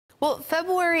Well,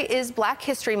 February is Black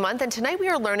History Month, and tonight we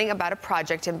are learning about a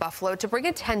project in Buffalo to bring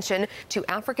attention to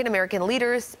African American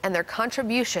leaders and their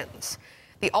contributions.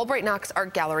 The Albright Knox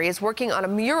Art Gallery is working on a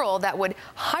mural that would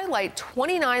highlight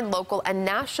 29 local and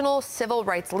national civil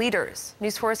rights leaders.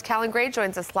 News 4's Callan Gray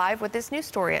joins us live with this news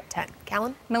story at 10.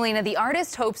 Callan? Melina, the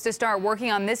artist hopes to start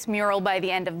working on this mural by the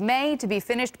end of May to be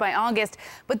finished by August.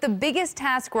 But the biggest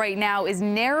task right now is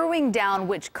narrowing down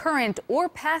which current or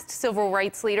past civil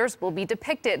rights leaders will be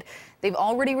depicted. They've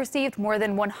already received more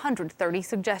than 130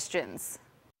 suggestions.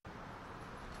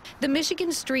 The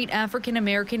Michigan Street African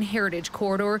American Heritage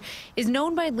Corridor is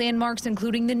known by landmarks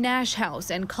including the Nash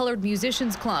House and Colored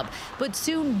Musicians Club. But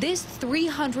soon this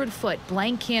 300-foot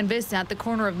blank canvas at the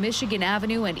corner of Michigan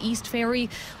Avenue and East Ferry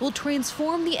will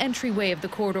transform the entryway of the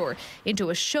corridor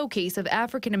into a showcase of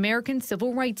African American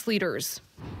civil rights leaders.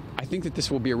 I think that this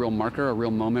will be a real marker, a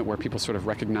real moment where people sort of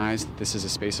recognize that this is a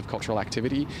space of cultural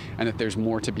activity and that there's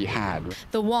more to be had.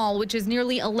 The wall, which is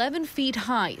nearly 11 feet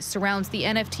high, surrounds the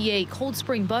NFTA Cold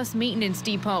Spring Bus Maintenance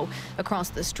Depot across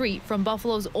the street from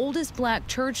Buffalo's oldest black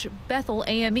church, Bethel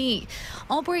AME.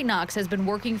 Albright Knox has been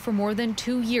working for more than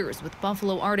 2 years with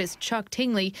Buffalo artist Chuck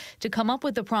Tingley to come up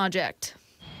with the project.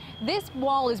 This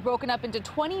wall is broken up into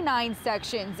 29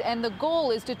 sections, and the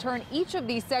goal is to turn each of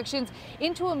these sections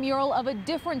into a mural of a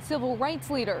different civil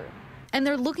rights leader. And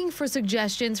they're looking for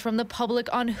suggestions from the public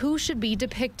on who should be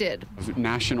depicted.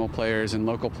 National players and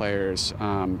local players,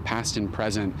 past and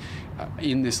present,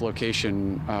 in this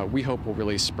location, we hope will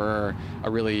really spur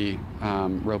a really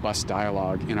robust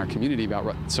dialogue in our community about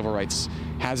what civil rights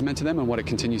has meant to them and what it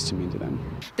continues to mean to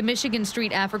them. The Michigan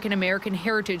Street African American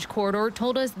Heritage Corridor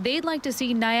told us they'd like to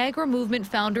see Niagara Movement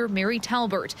founder Mary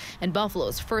Talbert and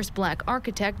Buffalo's first black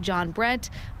architect John Brett,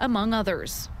 among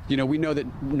others. You know, we know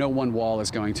that no one wall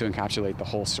is going to encapsulate the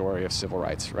whole story of civil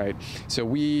rights, right? So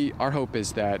our hope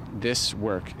is that this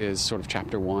work is sort of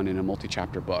chapter one in a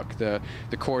multi-chapter book. The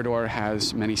corridor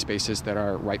has many spaces that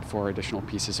are ripe for additional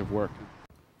pieces of work.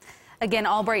 Again,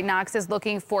 Albright Knox is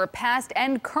looking for past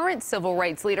and current civil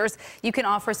rights leaders. You can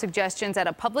offer suggestions at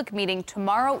a public meeting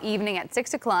tomorrow evening at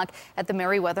 6 o'clock at the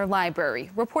Meriwether Library.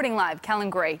 Reporting live,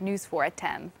 Callan Gray, News 4 at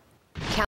 10.